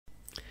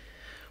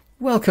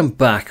Welcome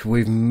back.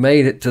 We've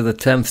made it to the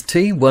 10th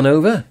tee, 1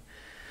 over.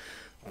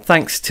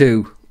 Thanks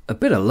to a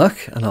bit of luck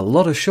and a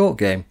lot of short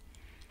game.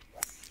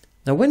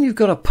 Now when you've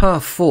got a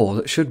par 4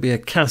 that should be a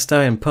cast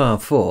iron par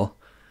 4,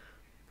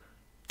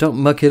 don't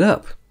muck it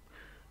up.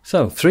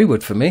 So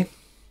 3-wood for me.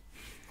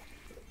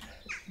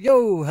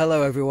 Yo,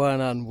 hello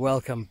everyone and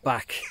welcome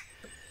back.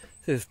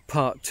 This is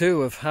part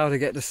 2 of how to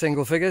get to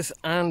single figures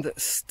and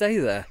stay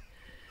there.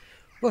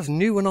 Well, it's a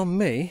new one on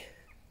me.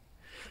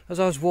 As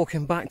I was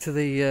walking back to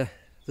the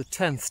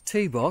 10th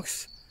tee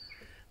box,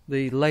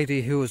 the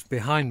lady who was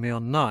behind me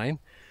on 9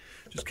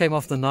 just came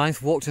off the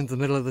 9th, walked into the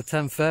middle of the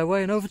 10th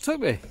fairway and overtook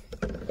me.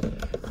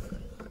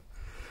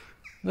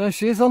 There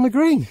she is on the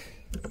green.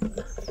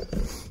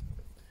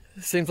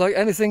 Seems like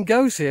anything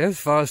goes here as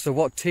far as to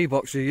what tee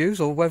box you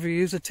use or whether you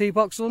use a tee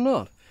box or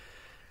not.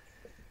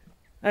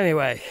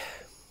 Anyway,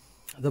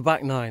 the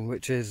back 9,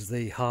 which is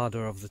the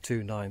harder of the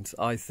two 9s,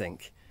 I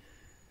think,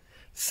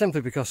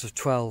 simply because of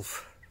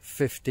 12,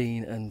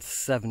 15 and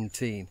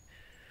 17.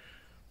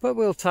 But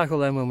we'll tackle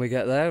them when we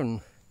get there and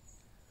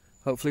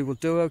hopefully we'll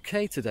do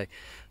okay today.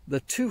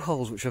 The 2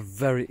 holes which are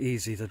very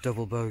easy to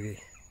double bogey.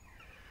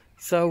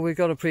 So we've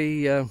got to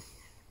be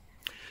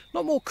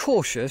not more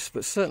cautious,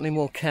 but certainly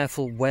more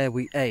careful where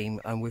we aim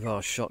and with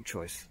our shot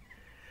choice.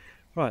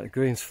 Right, the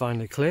green's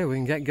finally clear, we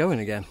can get going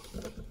again.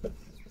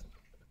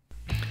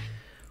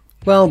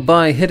 Well,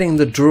 by hitting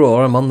the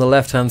draw, I'm on the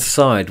left-hand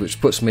side, which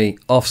puts me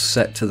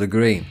offset to the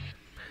green.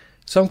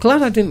 So I'm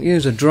glad I didn't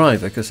use a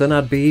driver, because then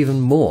I'd be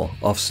even more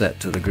offset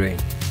to the green.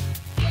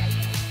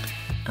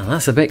 And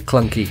that's a bit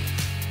clunky.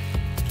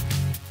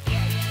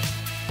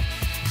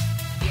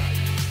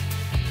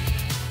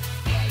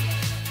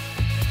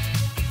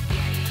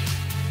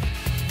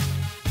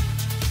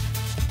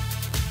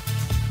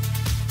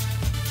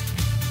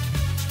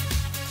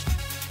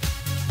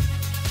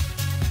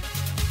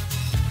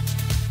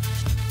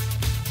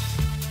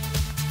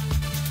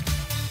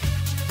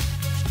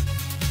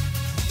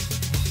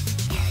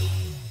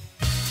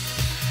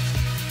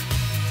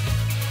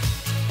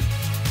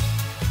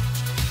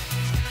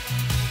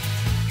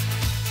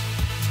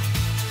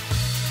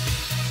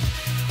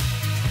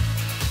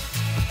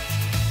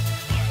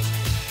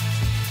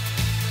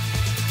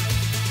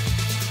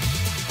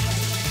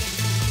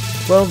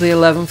 Well, the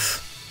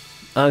 11th,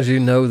 as you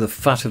know, the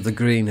fat of the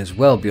green is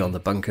well beyond the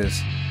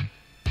bunkers,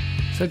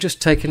 so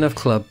just take enough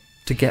club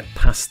to get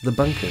past the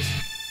bunkers.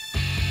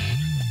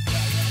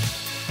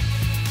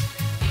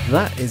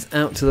 That is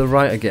out to the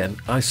right again.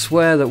 I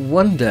swear that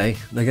one day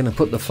they're going to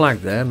put the flag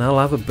there and I'll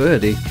have a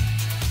birdie.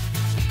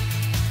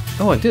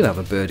 Oh, I did have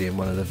a birdie in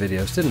one of the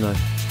videos, didn't I?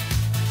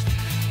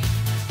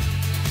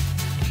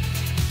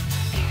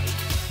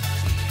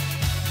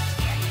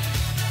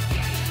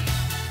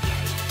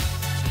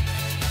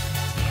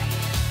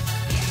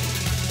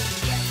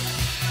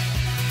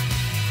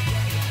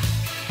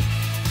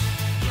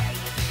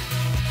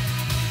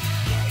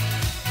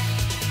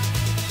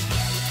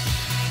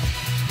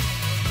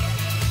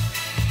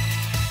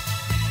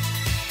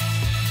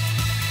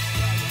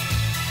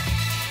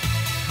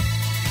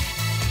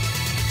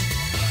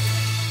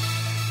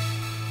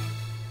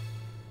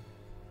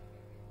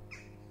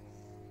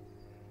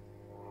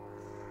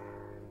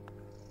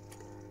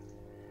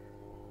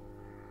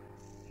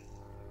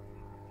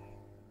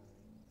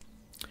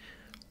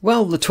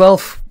 Well, the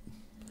 12th,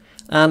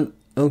 and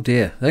oh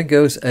dear, there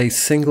goes a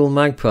single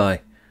magpie.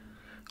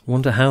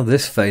 Wonder how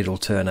this fade will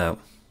turn out.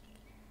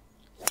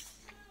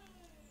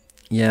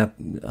 Yeah,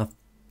 I'm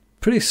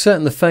pretty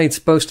certain the fade's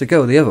supposed to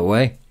go the other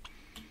way.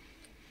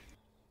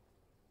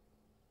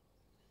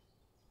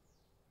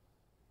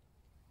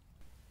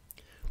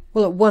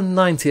 Well, at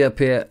 190 up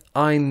here,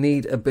 I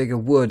need a bigger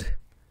wood.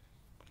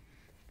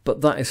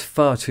 But that is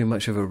far too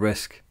much of a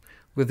risk,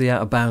 with the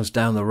out of bounds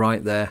down the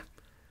right there.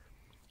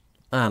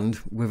 And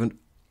with an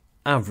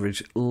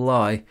average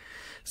lie.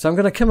 So I'm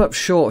going to come up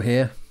short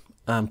here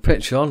and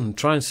pitch on and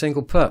try and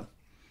single putt.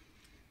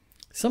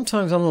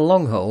 Sometimes on the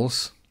long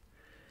holes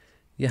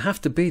you have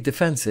to be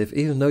defensive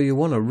even though you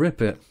want to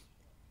rip it.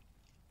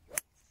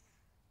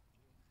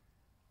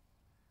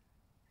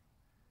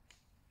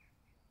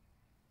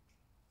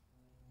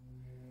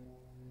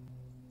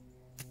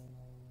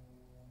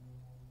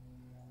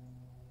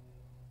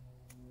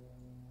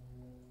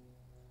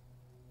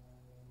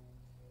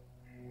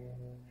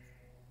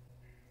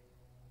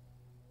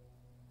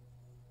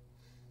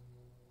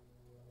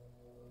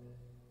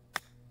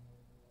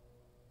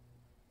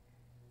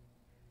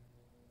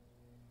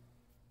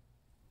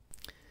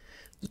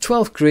 The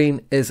 12th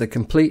green is a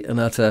complete and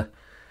utter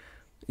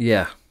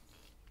yeah.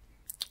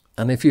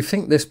 And if you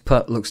think this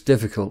putt looks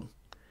difficult,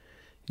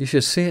 you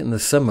should see it in the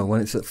summer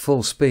when it's at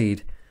full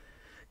speed,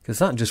 because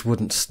that just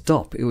wouldn't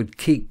stop. It would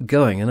keep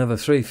going another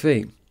 3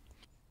 feet.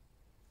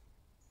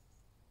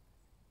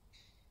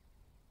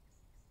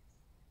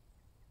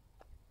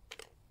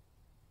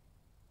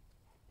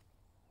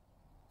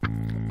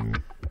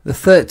 The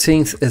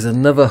 13th is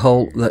another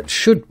hole that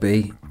should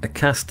be a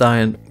cast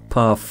iron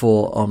par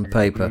 4 on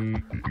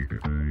paper.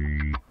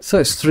 So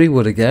it's 3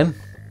 wood again.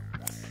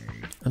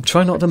 And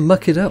try not to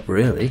muck it up,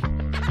 really.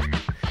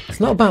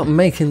 not about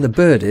making the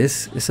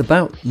birdies, it's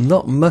about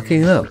not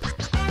mucking up.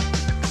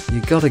 You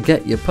got to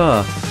get your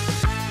par.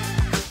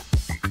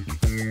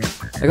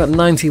 I got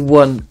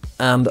 91,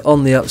 and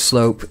on the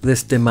upslope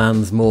this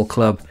demands more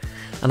club,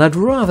 and I'd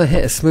rather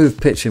hit a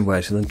smooth pitching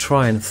wedge than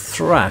try and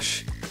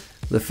thrash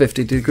the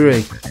 50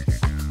 degree.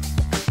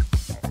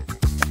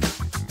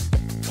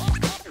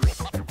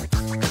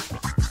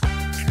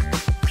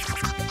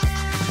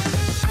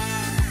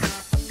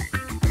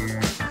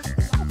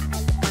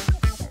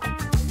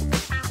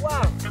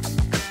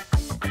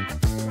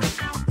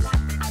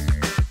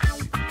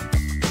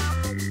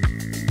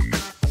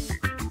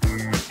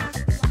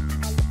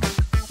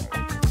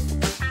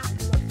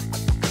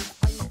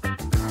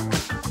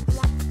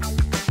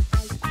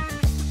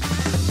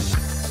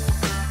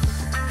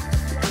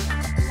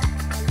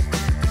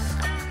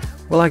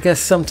 Well, I guess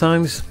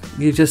sometimes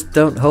you just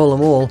don't hole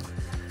them all.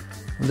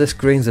 And this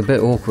green's a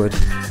bit awkward,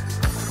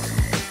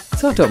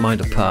 so I don't mind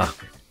a par.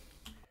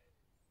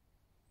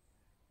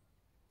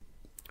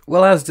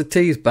 Well, as the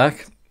tee's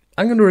back,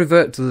 I'm going to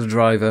revert to the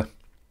driver.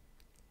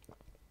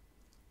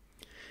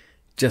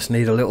 Just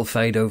need a little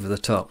fade over the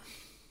top.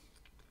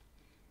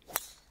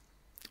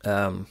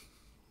 A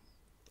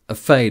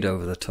fade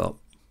over the top.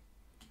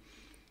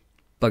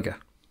 Bugger.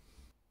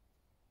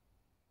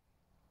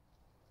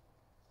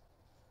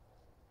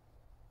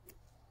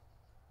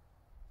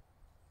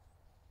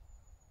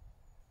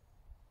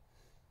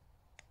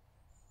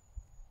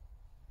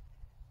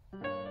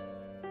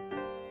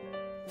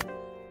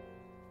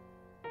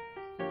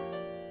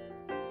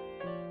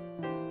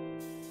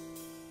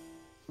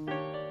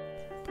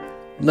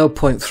 No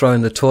point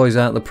throwing the toys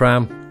out the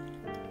pram.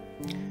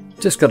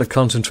 Just got to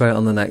concentrate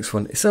on the next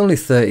one. It's only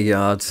 30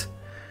 yards.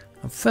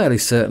 I'm fairly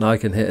certain I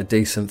can hit a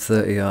decent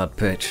 30-yard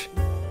pitch.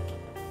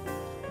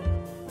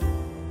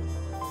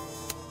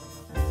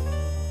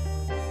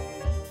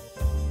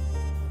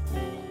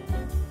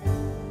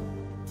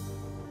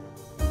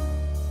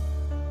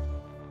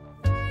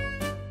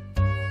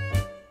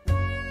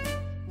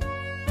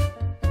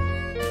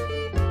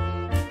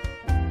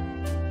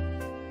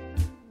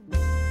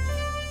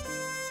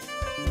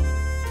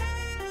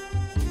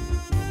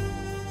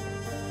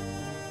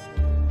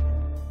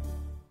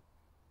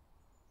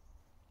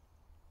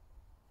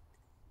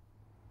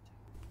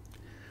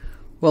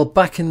 Well,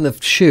 back in the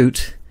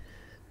chute,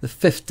 the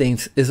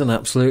 15th is an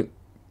absolute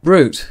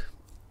brute.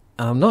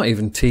 And I'm not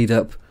even teed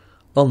up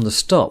on the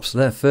stops,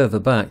 they're further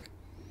back.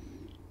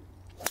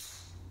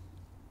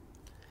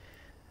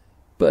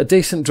 But a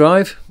decent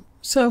drive,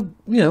 so,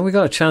 you know, we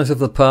got a chance of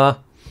the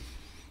par.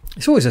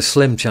 It's always a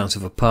slim chance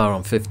of a par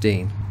on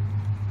 15.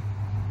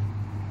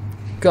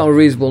 Got a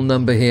reasonable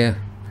number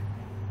here.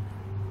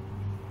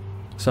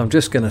 So I'm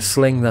just going to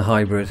sling the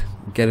hybrid,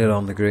 get it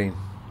on the green.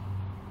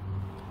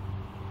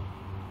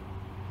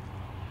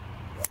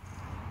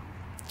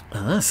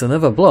 And that's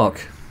another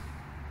block.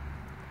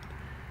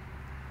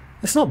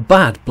 It's not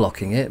bad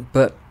blocking it,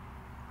 but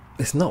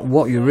it's not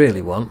what you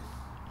really want.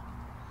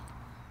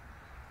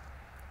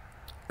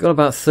 Got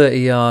about 30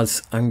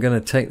 yards. I'm going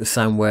to take the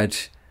sand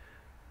wedge.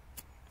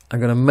 I'm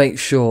going to make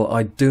sure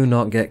I do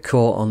not get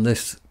caught on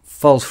this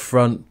false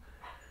front.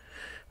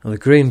 And the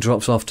green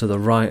drops off to the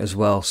right as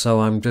well,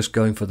 so I'm just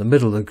going for the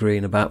middle of the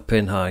green, about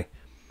pin high.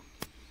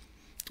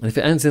 And if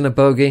it ends in a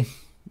bogey,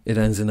 it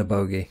ends in a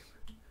bogey.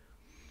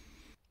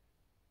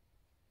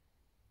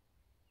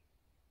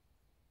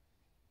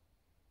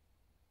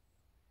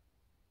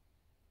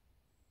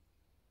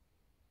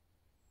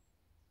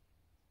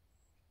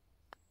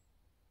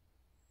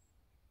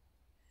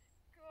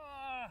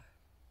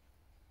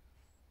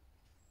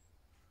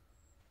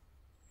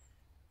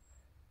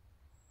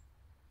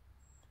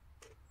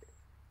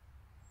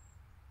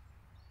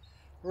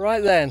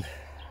 Right then,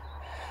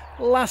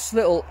 last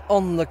little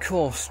on the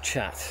course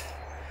chat.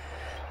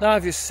 Now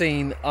I've just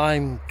seen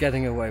I'm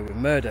getting away with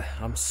murder.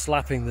 I'm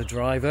slapping the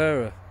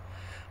driver,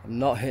 I'm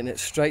not hitting it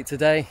straight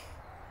today,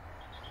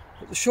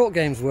 but the short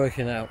game's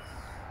working out.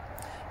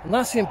 And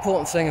that's the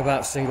important thing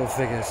about single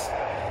figures,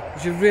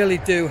 is you really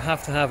do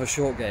have to have a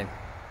short game.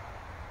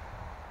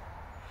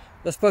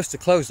 They're supposed to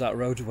close that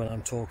road when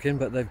I'm talking,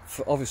 but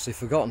they've obviously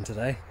forgotten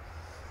today.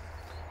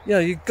 You know,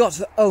 you've got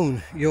to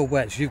own your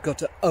wedge, you've got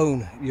to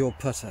own your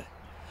putter.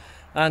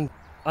 And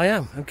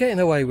I'm getting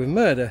away with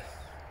murder.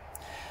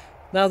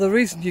 Now the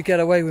reason you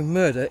get away with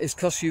murder is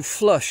because you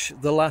flush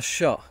the last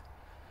shot.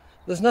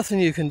 There's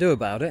nothing you can do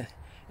about it,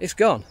 it's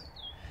gone.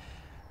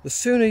 The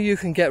sooner you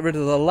can get rid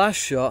of the last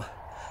shot,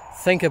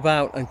 think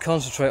about and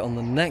concentrate on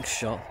the next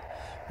shot,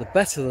 the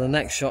better the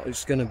next shot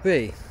is going to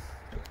be.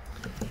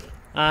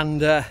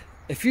 And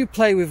if you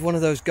play with one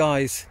of those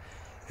guys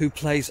who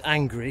plays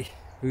angry,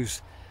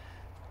 who's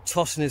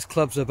tossing his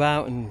clubs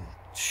about and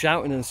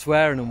shouting and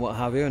swearing and what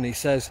have you, and he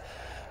says,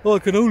 "Well, I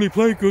can only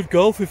play good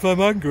golf if I'm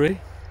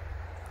angry,"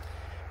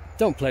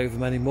 don't play with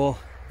them anymore.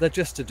 They're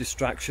just a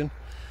distraction.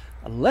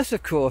 Unless,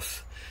 of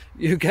course,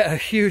 you get a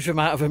huge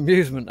amount of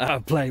amusement out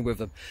of playing with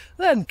them.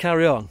 Then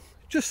carry on.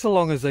 Just so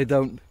long as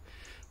they're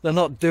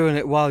not doing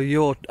it while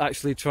you're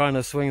actually trying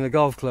to swing the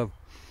golf club.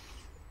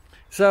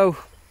 So,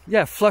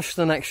 yeah, flush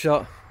the next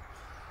shot.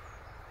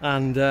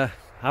 and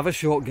have a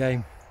short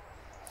game.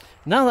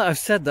 Now that I've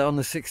said that on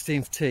the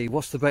 16th tee,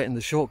 what's the bet in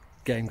the short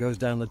game goes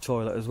down the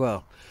toilet as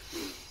well.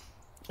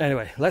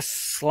 Anyway, let's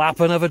slap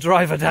another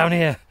driver down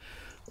here.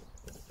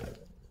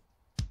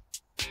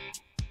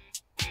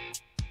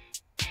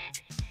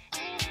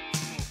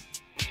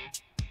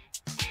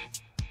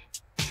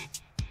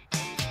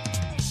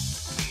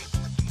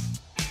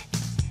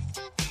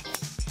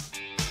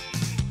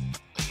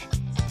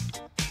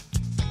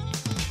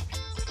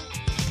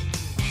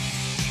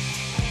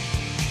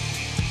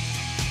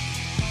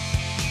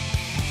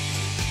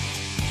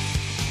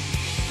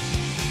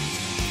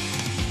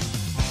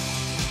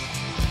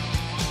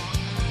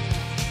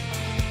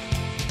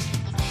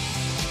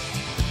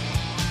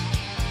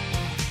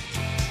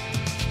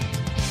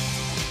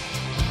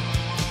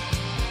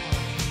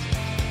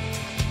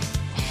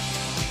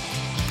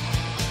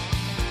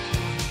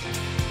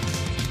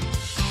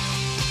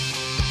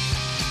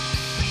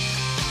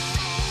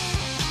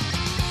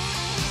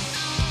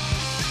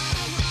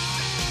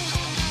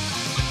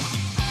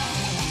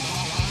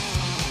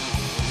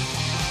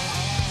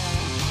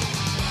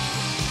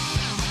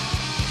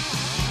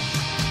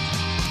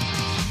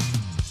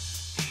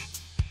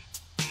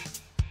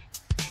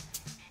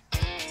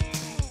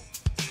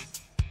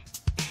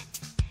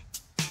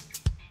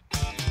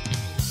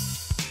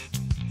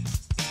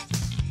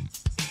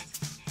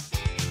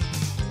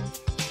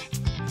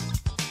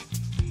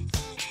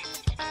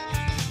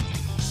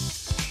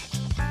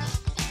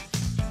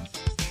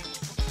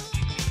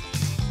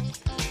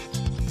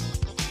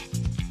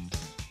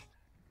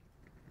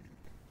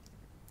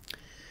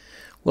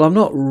 Well, I'm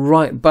not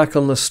right back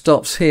on the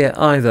stops here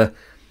either,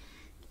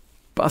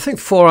 but I think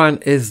 4-iron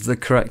is the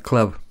correct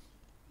club.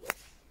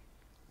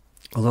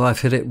 Although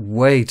I've hit it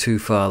way too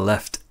far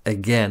left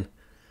again.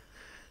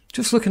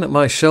 Just looking at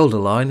my shoulder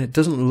line, it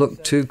doesn't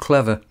look too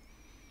clever.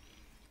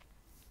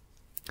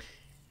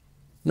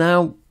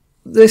 Now,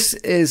 this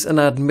is an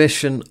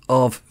admission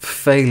of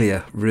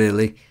failure,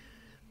 really.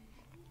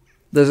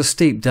 There's a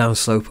steep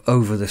downslope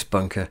over this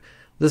bunker.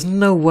 There's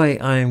no way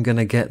I am going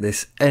to get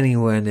this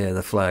anywhere near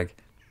the flag.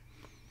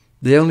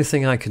 The only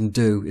thing I can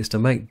do is to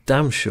make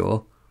damn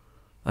sure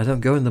I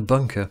don't go in the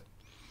bunker.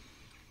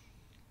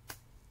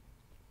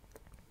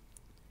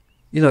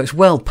 You know, it's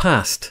well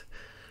past,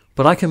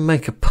 but I can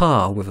make a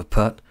par with a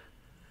putt.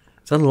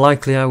 It's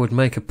unlikely I would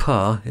make a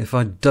par if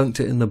I dunked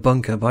it in the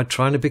bunker by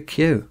trying to be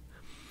cute.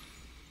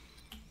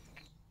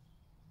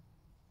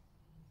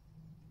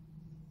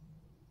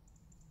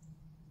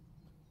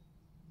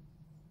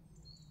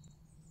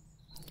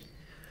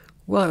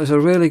 Well, it was a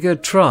really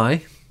good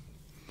try,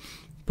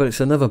 but it's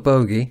another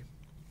bogey.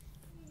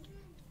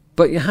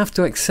 But you have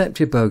to accept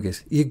your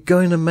bogeys. You're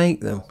going to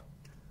make them.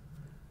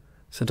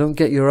 So don't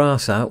get your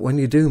arse out when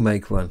you do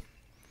make one.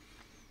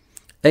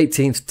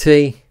 18th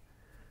tee,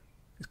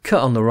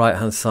 cut on the right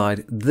hand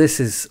side. This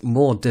is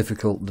more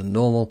difficult than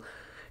normal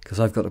because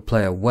I've got to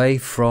play away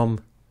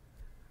from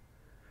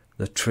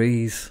the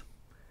trees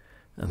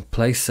and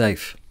play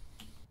safe.